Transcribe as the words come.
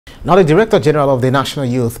Now, the Director General of the National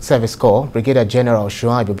Youth Service Corps, Brigadier General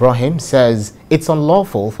Shuaib Ibrahim, says it's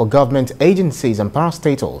unlawful for government agencies and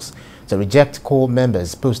parastatals to reject corps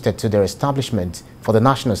members posted to their establishment for the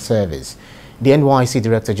national service. The NYSC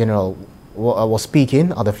Director General was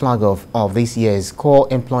speaking at the flag of this year's Corps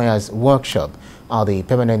Employers Workshop at the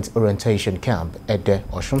Permanent Orientation Camp at the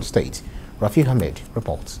Osun State. Rafi Hamid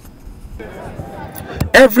reports.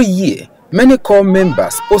 Every year, many corps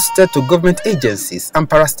members posted to government agencies and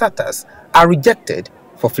parastatals are rejected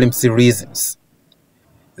for flimsy reasons.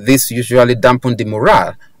 This usually dampens the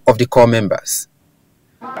morale of the corps members.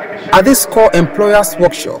 At this Corps Employers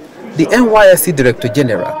Workshop, the NYSC Director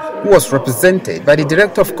General, who was represented by the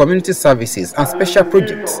Director of Community Services and Special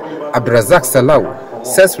Projects, Rejection,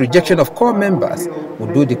 says rejection of corps members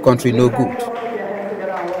would do the country no good.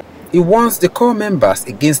 He warns the corps members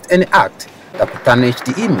against any act that could tarnish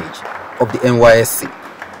the image of the NYSC.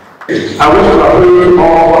 I wish to appeal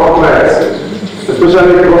all employers,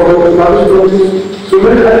 especially government establishments, to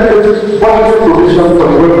make adequate policy provision for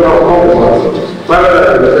the welfare of all members rather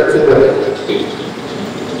than rejecting them.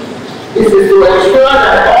 This is to ensure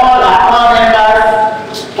that all our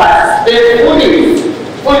members participate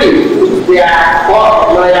fully with their corps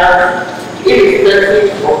employers,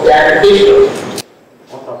 irrespective of their education.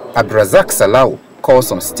 Rejection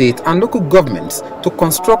calls on state and local governments to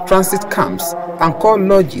construct transit camps and corps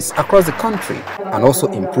lodges across the country and also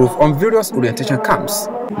improve on various orientation camps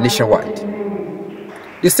nationwide.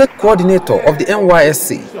 The state coordinator of the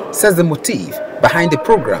NYSC says the motive behind the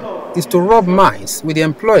program is to rub minds with the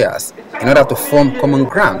employers in order to form common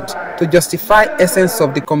ground to justify essence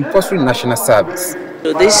of the compulsory national service.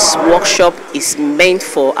 So this workshop is meant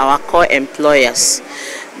for our corps employers.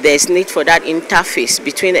 There's need for that interface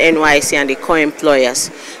between NYSC and the corps employers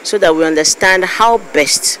so that we understand how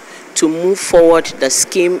best to move forward the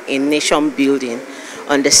scheme in nation building,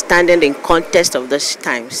 understanding the context of those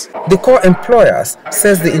times. The corps employers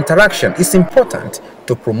says the interaction is important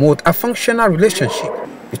to promote a functional relationship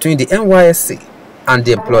between the NYSC and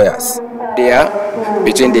the employers. There,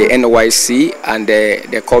 between the NYSC and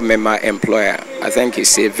the corps member employer, I think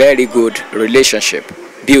it's a very good relationship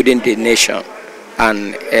building the nation.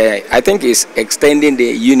 And I think it's extending the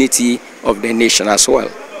unity of the nation as well.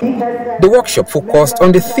 The workshop focused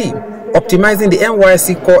on the theme, optimizing the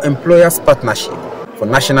NYSC Corps Employers Partnership for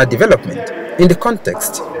national development in the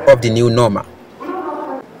context of the new normal.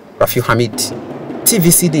 Rafi Hamid,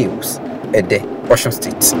 TVC News, Ede, Osun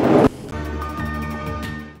State.